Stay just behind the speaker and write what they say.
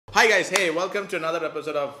Hi guys, hey, welcome to another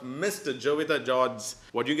episode of Mr. Jovita George.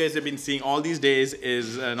 What you guys have been seeing all these days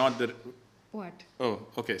is not the... What? Oh,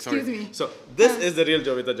 okay, sorry. Excuse me. So, this is the real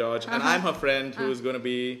Jovita George and I'm her friend who's going to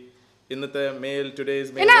be in the mail,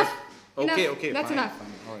 today's mail. Enough! Okay, Enough. okay, That's fine, enough.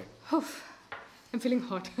 fine, alright. Oof. I'm feeling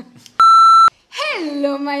hot.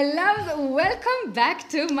 Hello my loves, welcome back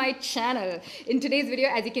to my channel. In today's video,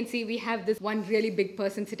 as you can see, we have this one really big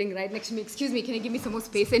person sitting right next to me. Excuse me, can you give me some more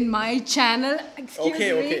space in my channel? Excuse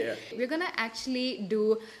me. Okay, yeah. We're gonna actually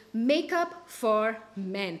do makeup for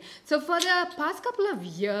men. So for the past couple of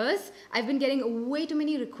years, I've been getting way too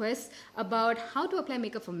many requests about how to apply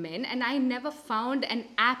makeup for men, and I never found an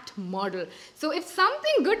apt model. So if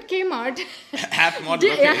something good came out, Apt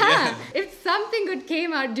model, okay, yeah. if something good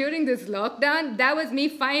came out during this lockdown, that was me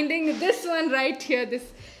finding this one right here.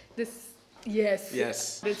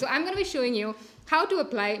 Yes. So I'm gonna be showing you how to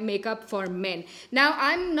apply makeup for men. Now,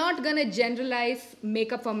 I'm not gonna generalize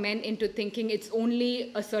makeup for men into thinking it's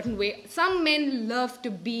only a certain way. Some men love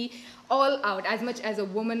to be all out. As much as a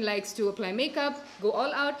woman likes to apply makeup, go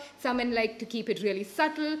all out. Some men like to keep it really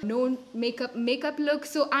subtle, no makeup look.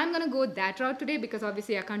 So I'm gonna go that route today because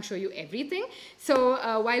obviously I can't show you everything. So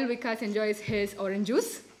while Vikas enjoys his orange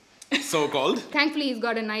juice. So called. Thankfully, he's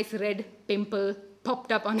got a nice red pimple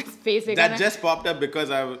popped up on his face. That just popped up because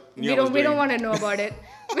we don't want to know about it.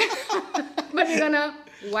 But we're gonna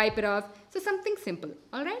wipe it off. So something simple,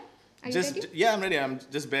 all right? Are you ready? Yeah, I'm ready. I'm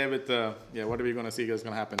just bear with what are we gonna see is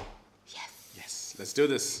gonna happen? Yes, let's do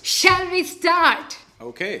this. Shall we start?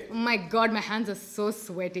 Okay. Oh my God, my hands are so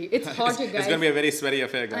sweaty. It's hot, you guys. It's gonna be a very sweaty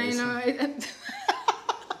affair, guys. I know.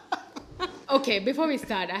 Okay, before we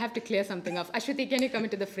start, I have to clear something off. Ashwati, can you come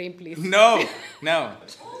into the frame, please? No.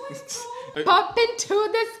 Pop into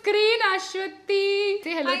the screen, Ashwati.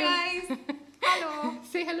 Say hello Hi guys. Hello.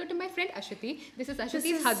 Say hello to my friend Ashwati. This is Ashwati's This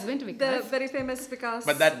is husband, Vikas. the very famous Vikas.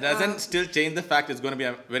 But that doesn't still change the fact it's going to be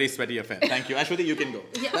a very sweaty affair. Thank you. Ashwati, you can go.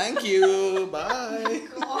 Yeah. Thank you. Bye.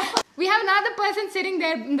 We have another person sitting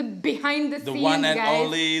there behind the scenes, The one and guys.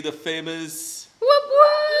 only, the famous... Whoop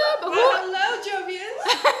whoop! Hello, Jovians.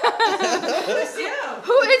 Who's you?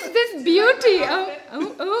 Who is this beauty?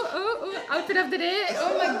 Oh, outfit of the day.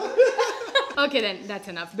 Oh my God. Okay then, that's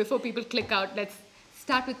enough. Before people click out, let's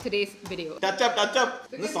start with today's video. Touch up. Go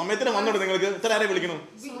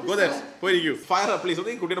there. Where are you? Fire up, please.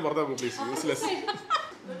 Please. Useless.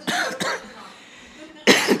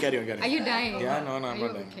 Carry on. Are you dying? Yeah, no, I'm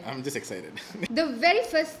not dying. Okay. I'm just excited. The very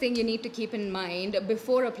first thing you need to keep in mind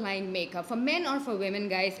before applying makeup, for men or for women,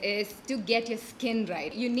 guys, is to get your skin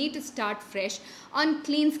right. You need to start fresh on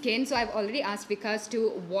clean skin. So I've already asked Vikas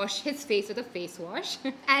to wash his face with a face wash.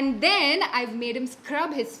 And then I've made him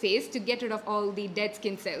scrub his face to get rid of all the dead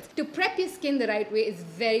skin cells. To prep your skin the right way is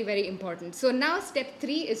very, very important. So now step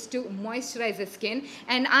 3 is to moisturize the skin.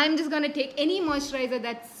 And I'm just going to take any moisturizer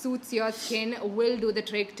that suits your skin, will do the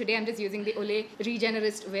trick. Today I'm just using the Olay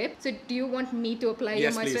Regenerist Whip. So do you want me to apply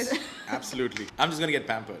your moisturizer? Yes, please. Absolutely. I'm just going to get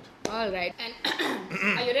pampered. Alright. And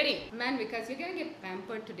are you ready? Man, because you're going to get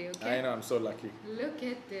pampered today, okay? I know, I'm so lucky. Look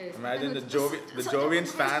at this. Imagine the Jovians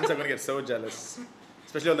fans are going to get so jealous.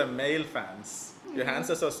 Especially all the male fans. Your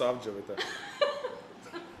hands are so soft, Jovita.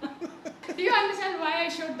 Do you understand why I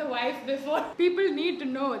showed the wife before? People need to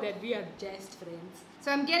know that we are just friends.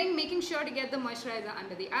 So I'm making sure to get the moisturizer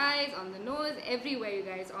under the eyes, on the nose, everywhere, you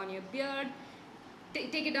guys, on your beard.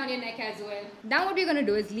 Take it down your neck as well. Now what we're gonna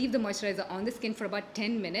do is leave the moisturizer on the skin for about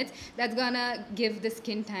 10 minutes. That's gonna give the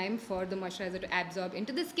skin time for the moisturizer to absorb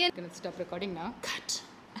into the skin. I'm gonna stop recording now. Cut.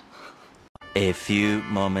 A few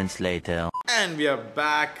moments later. And we are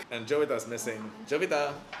back. And Jovita's missing.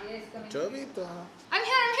 Jovita. Yes, come in. Jovita. I'm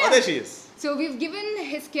here. Oh, there she is. So we've given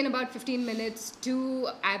his skin about 15 minutes to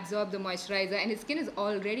absorb the moisturizer, and his skin is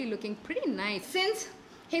already looking pretty nice. Since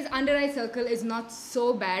his under eye circle is not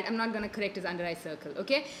so bad, I'm not gonna correct his under eye circle,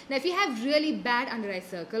 okay? Now if you have really bad under eye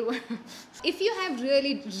circle, if you have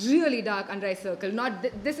really, really dark under eye circle,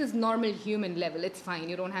 this is normal human level, it's fine,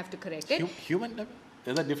 you don't have to correct it. Human level?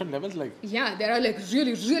 Is there different levels? Yeah, there are like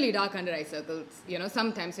really, really dark under eye circles, you know,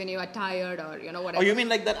 sometimes when you are tired or, you know, whatever. Oh, you mean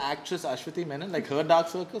like that actress Ashwati Menon? Like her dark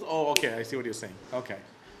circles? Oh, okay, I see what you're saying. Okay.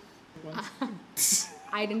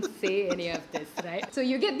 I didn't say any of this, right? So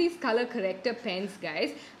you get these color corrector pens,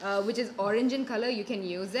 guys, which is orange in color. You can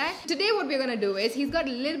use that. Today what we're gonna do is, he's got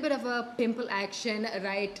a little bit of a pimple action,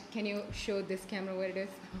 right? Can you show this camera where it is?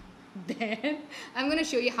 Then I'm going to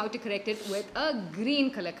show you how to correct it with a green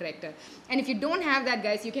color corrector. And if you don't have that,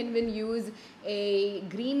 guys, you can even use a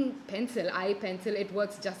green pencil, eye pencil. It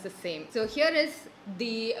works just the same. So here is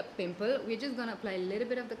the pimple. We're just going to apply a little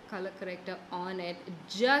bit of the color corrector on it,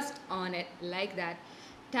 just on it, like that.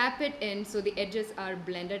 tap it in so the edges are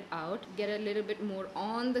blended out. Get a little bit more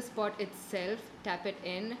on the spot itself, tap it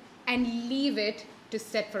in, and leave it to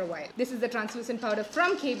set for a while. This is the translucent powder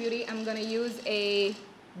from K-Beauty. I'm gonna use a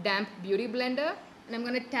damp beauty blender, and I'm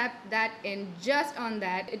gonna tap that in just on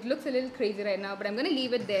that. It looks a little crazy right now, but I'm gonna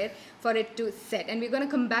leave it there for it to set, and we're gonna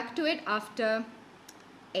come back to it after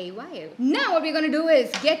a while. Now what we're gonna do is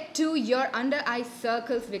get to your under eye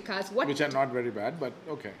circles, because which are not very bad, but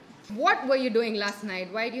okay. What were you doing last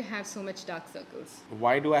night? Why do you have so much dark circles?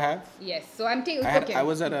 Why do I have? Yes, so I'm taking. I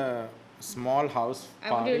was at a small house party.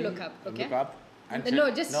 I want you to look up, okay? Look up. And no,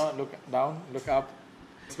 look down, look up.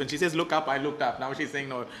 When she says look up, I looked up. Now she's saying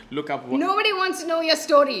no, look up. Nobody wants to know your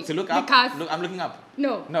story. So look up. Because look, I'm looking up.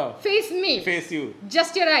 No. No. Face me. Face you.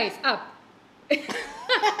 Just your eyes up.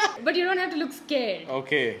 But you don't have to look scared.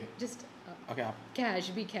 Okay. Just up. Okay, up.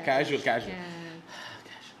 Be casual. Casual. Casual.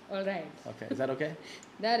 All right. Okay, is that okay?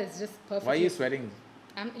 That is just perfect. Why are you sweating?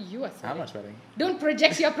 You are sweating. I'm not sweating. Don't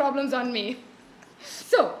project your problems on me.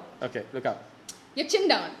 So. Okay, look up. Your chin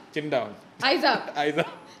down. Chin down. Eyes up. Eyes up.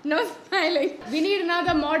 No smiling. We need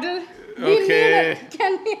another model. Okay.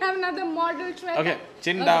 Can we have another model track? Okay,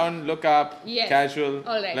 chin down, look up, yes. Casual.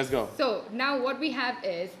 All right. Let's go. So now what we have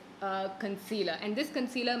is a concealer, and this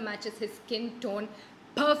concealer matches his skin tone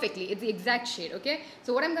perfectly. It's the exact shade, okay?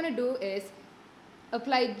 So what I'm gonna do is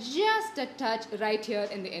apply just a touch right here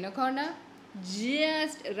in the inner corner.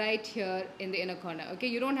 Just right here in the inner corner, okay?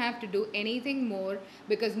 You don't have to do anything more,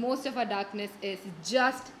 because most of our darkness is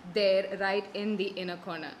just there right in the inner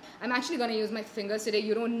corner. I'm actually going to use my fingers today.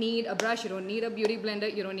 You don't need a brush, you don't need a beauty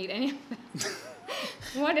blender, you don't need any of that.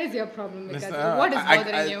 What is your problem, Vikas? What is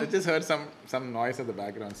bothering you? I just heard some noise in the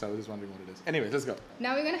background, so I was just wondering what it is. Anyway, let's go.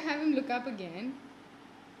 Now we're going to have him look up again.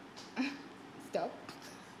 Stop.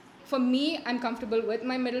 For me, I'm comfortable with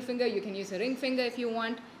my middle finger. You can use a ring finger if you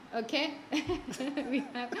want. Okay, we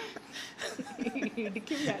have. Okay,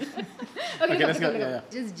 let's go. Yeah.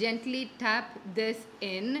 Just gently tap this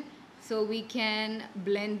in so we can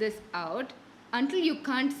blend this out until you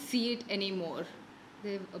can't see it anymore.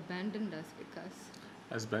 They've abandoned us because.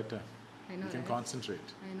 That's better. I know. You can concentrate.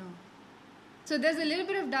 I know. So there's a little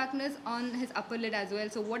bit of darkness on his upper lid as well.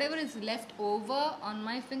 So whatever is left over on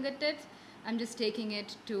my fingertips, I'm just taking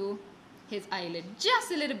it to his eyelid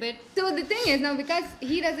just a little bit. So the thing is, now because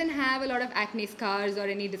he doesn't have a lot of acne scars or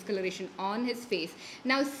any discoloration on his face,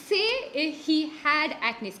 now say if he had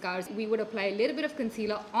acne scars, we would apply a little bit of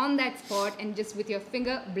concealer on that spot and just with your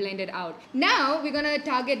finger blend it out. Now we're gonna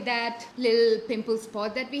target that little pimple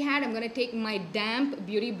spot that we had. I'm gonna take my damp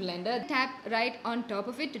beauty blender, tap right on top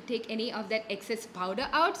of it to take any of that excess powder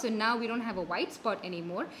out. So now we don't have a white spot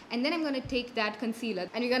anymore. And then I'm gonna take that concealer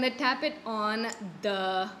and we're gonna tap it on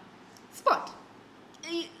the spot.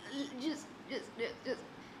 Just.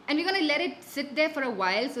 And we're gonna let it sit there for a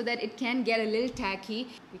while so that it can get a little tacky.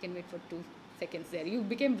 We can wait for 2 seconds there. You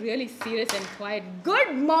became really serious and quiet.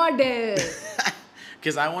 Good model!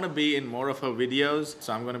 Because I want to be in more of her videos,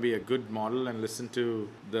 so I'm going to be a good model and listen to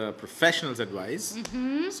the professionals' advice.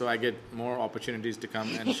 So I get more opportunities to come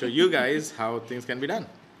and show you guys how things can be done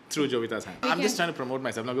through Jovita's hand. I'm just trying to promote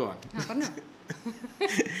myself. Now go on.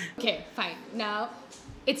 Okay, fine. Now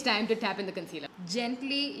it's time to tap in the concealer.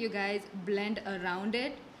 Gently, you guys blend around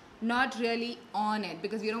it, not really on it,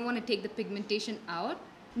 because we don't want to take the pigmentation out.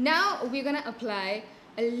 Now we're gonna apply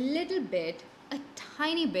a little bit, a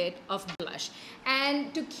tiny bit of blush.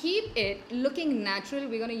 And to keep it looking natural,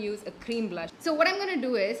 we're gonna use a cream blush. So what I'm gonna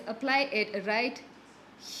do is apply it right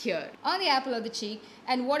here on the apple of the cheek,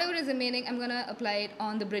 and whatever is remaining I'm gonna apply it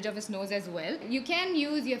on the bridge of his nose as well. You can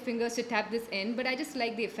use your fingers to tap this in, but I just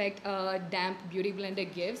like the effect a damp beauty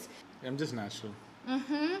blender gives. I'm just natural.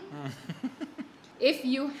 If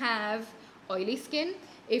you have oily skin,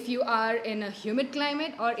 if you are in a humid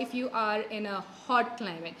climate, or if you are in a hot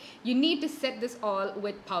climate, you need to set this all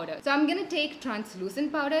with powder. So I'm gonna take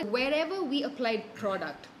translucent powder. Wherever we applied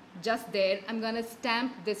product, just there, I'm gonna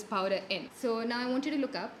stamp this powder in. So now I want you to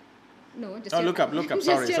look up. No, just look up.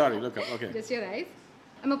 Sorry, look up. Okay. Just your eyes.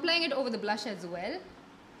 I'm applying it over the blush as well.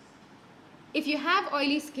 If you have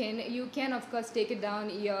oily skin, you can of course take it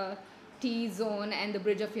down your T-zone and the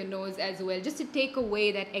bridge of your nose as well, just to take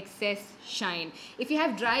away that excess shine. If you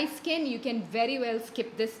have dry skin, you can very well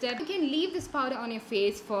skip this step. You can leave this powder on your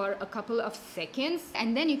face for a couple of seconds,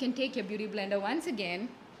 and then you can take your beauty blender once again,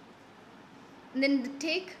 and then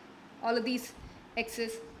take all of these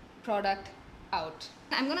excess product out.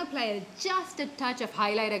 I'm gonna apply just a touch of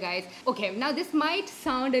highlighter, guys. Okay, now this might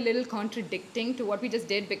sound a little contradicting to what we just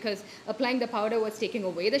did because applying the powder was taking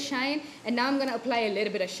away the shine, and now I'm gonna apply a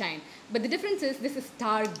little bit of shine. But the difference is this is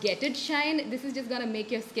targeted shine. This is just gonna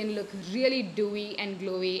make your skin look really dewy and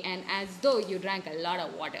glowy and as though you drank a lot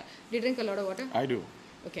of water. Do you drink a lot of water? I do.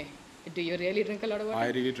 Okay. Do you really drink a lot of water? I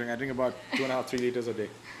really drink. I drink about 2.5, 3 liters a day.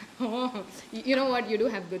 Oh, you know what? You do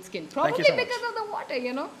have good skin. Probably Thank you so much. because of the water,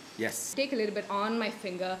 you know? Yes. Take a little bit on my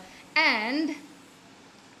finger and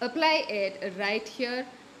apply it right here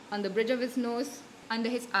on the bridge of his nose, under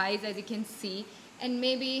his eyes as you can see, and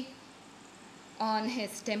maybe on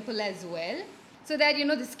his temple as well. So that, you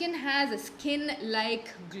know, the skin has a skin-like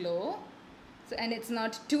glow. So, and it's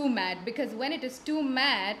not too matte, because when it is too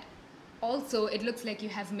matte, also it looks like you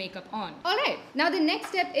have makeup on. Alright, now the next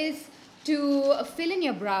step is to fill in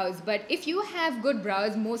your brows. But if you have good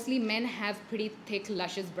brows, mostly men have pretty thick,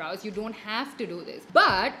 luscious brows. You don't have to do this.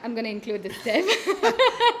 But I'm gonna include this step.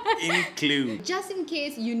 Include. Just in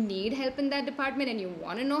case you need help in that department and you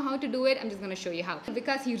wanna know how to do it, I'm just gonna show you how.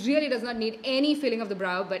 Because he really does not need any filling of the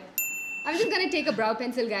brow, but I'm just gonna take a brow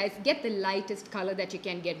pencil, guys. Get the lightest color that you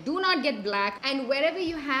can get. Do not get black. And wherever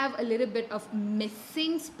you have a little bit of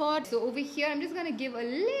missing spot, so over here, I'm just gonna give a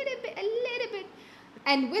little bit.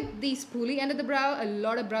 And with the spoolie under the brow, a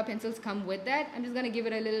lot of brow pencils come with that. I'm just gonna give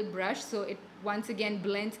it a little brush so it once again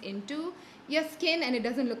blends into your skin and it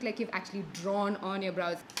doesn't look like you've actually drawn on your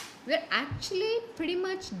brows. We're actually pretty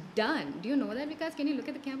much done. Do you know that, Vikas? Can you look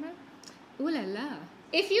at the camera? Ooh la la.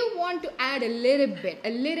 If you want to add a little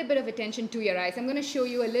bit of attention to your eyes, I'm gonna show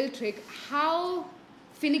you a little trick. How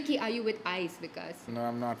finicky are you with eyes, Vikas? No,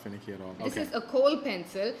 I'm not finicky at all. This Okay. is a kohl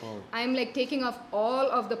pencil. Oh. I'm like taking off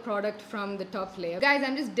all of the product from the top layer. Guys,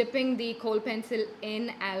 I'm just dipping the kohl pencil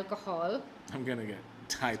in alcohol. I'm gonna get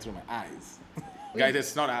dye through my eyes. Guys,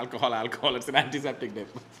 it's not alcohol, it's an antiseptic dip.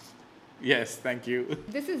 Yes, thank you.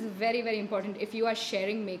 This is very, very important if you are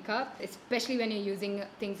sharing makeup, especially when you're using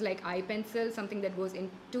things like eye pencil, something that goes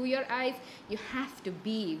into your eyes. You have to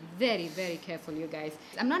be very, very careful, you guys.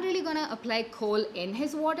 I'm not really gonna apply kohl in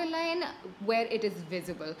his waterline where it is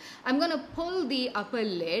visible. I'm gonna pull the upper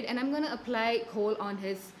lid and I'm gonna apply kohl on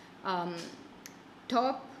his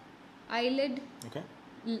top eyelid, Okay.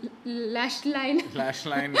 lash line, Lash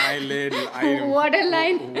line, eyelid,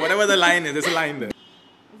 waterline. whatever the line is, there's a line there.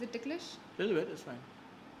 Is it ticklish? A little bit, it's fine.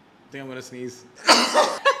 I think I'm gonna sneeze.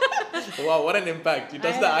 Wow, what an impact. You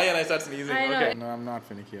touch the eye and I start sneezing. I know. Okay. No, I'm not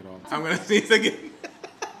finicky at all. I'm gonna sneeze again.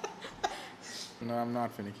 No, I'm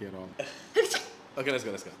not finicky at all. Okay, let's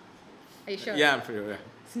go. Are you sure? Yeah, I'm sure, yeah.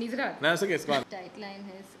 Sneeze it out. No, it's okay, it's gone. Tight line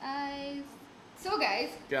his eyes. So guys,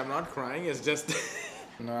 Okay, I'm not crying, it's just...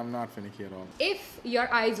 No, I'm not finicky at all. if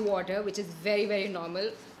your eyes water, which is very, very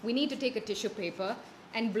normal, we need to take a tissue paper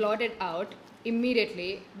and blot it out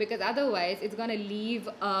immediately, because otherwise it's going to leave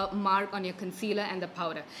a mark on your concealer and the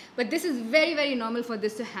powder. But this is very, very normal for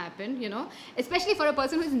this to happen, you know, especially for a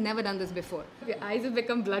person who's never done this before. If your eyes have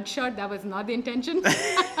become bloodshot, that was not the intention.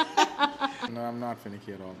 No, I'm not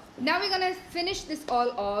finicky at all. Now we're gonna finish this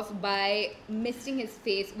all off by misting his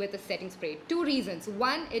face with a setting spray. 2 reasons.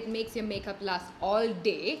 1, it makes your makeup last all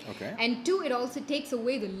day. Okay. And 2, it also takes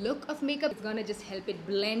away the look of makeup. It's gonna just help it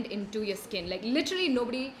blend into your skin. Like literally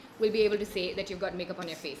nobody will be able to say that you've got makeup on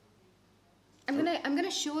your face. I'm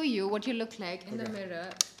gonna show you what you look like in the mirror.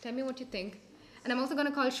 Tell me what you think. And I'm also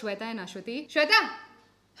gonna call Shweta and Ashwati. Shweta!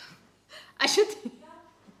 Ashwati!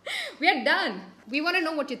 We are done. We wanna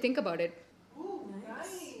know what you think about it. Ooh,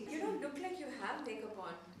 nice. You don't look like you have makeup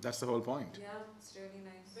on. That's the whole point. Yeah, it's really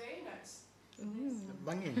nice. Very nice.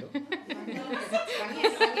 Banging,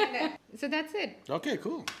 So that's it. Okay,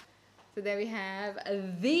 cool. So there we have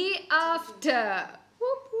the after.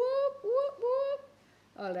 Whoop, whoop, whoop, whoop.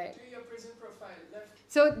 All right. Do your prison profile. Left.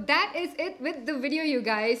 So that is it with the video, you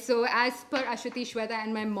guys. So as per Ashwati, Shweta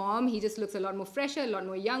and my mom, he just looks a lot more fresher, a lot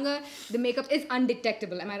more younger. The makeup is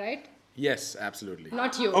undetectable. Am I right? Yes, absolutely.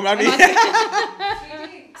 Not you. Oh, maybe.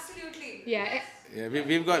 Really? Absolutely. Yeah. Yeah,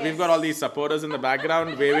 we've got all these supporters in the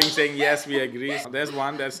background waving, saying yes, we agree. There's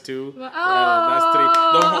 1, there's 2, there's 3.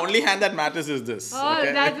 The only hand that matters is this. Oh,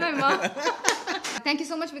 okay? that's my mom. Thank you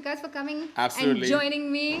so much, Vikas, for coming Absolutely. and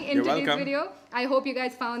joining me in You're today's welcome. video. I hope you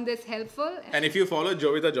guys found this helpful. And if you follow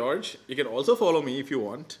Jovita George, you can also follow me if you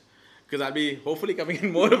want, because I'll be hopefully coming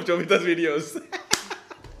in more of Jovita's videos.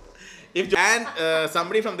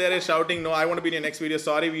 Somebody from there is shouting, no, I want to be in your next video.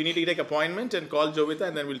 Sorry, we need to take appointment and call Jovita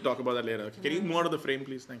and then we'll talk about that later. Okay? Can you move out of the frame,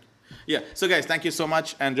 please? Thank you. Yeah. So guys, thank you so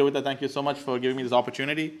much. And Jovita, thank you so much for giving me this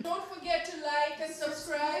opportunity. Don't forget to like and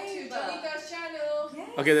subscribe to Jovita's channel.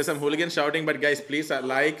 Okay, there's some hooligans shouting, but guys, please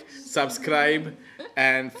like, subscribe,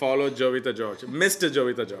 and follow Jovita George, Mr.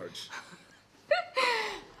 Jovita George.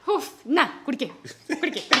 Oof. Nah, kudike.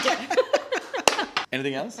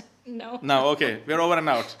 Anything else? No. No, okay. We're over and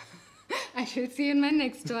out. I shall see you in my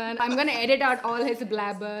next one. I'm gonna edit out all his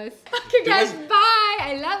blabbers. Okay, guys, bye.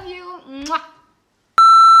 I love you. Mwah.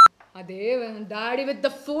 Adev, daddy with the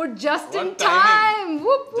food just What in timing? time.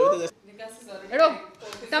 Whoop, whoop. Vikas is already Edo,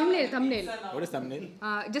 focusing thumbnail. What is thumbnail?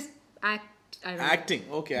 Just act. I don't know. Acting.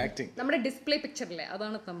 Okay, acting. നമ്മുടെ display picture le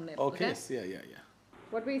adana thumbnail. Okay. Yes, yeah.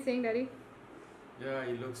 What were you saying, daddy? Yeah,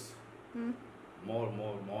 he looks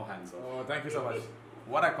more handsome. Oh, thank you so much.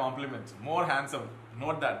 What a compliment. More handsome.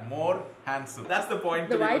 Note that. More handsome. That's the point.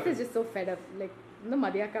 The wife is just so fed up. Like, no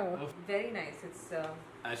madhyaka. very nice. It's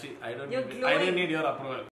Actually, I You're don't glowing. need your approval.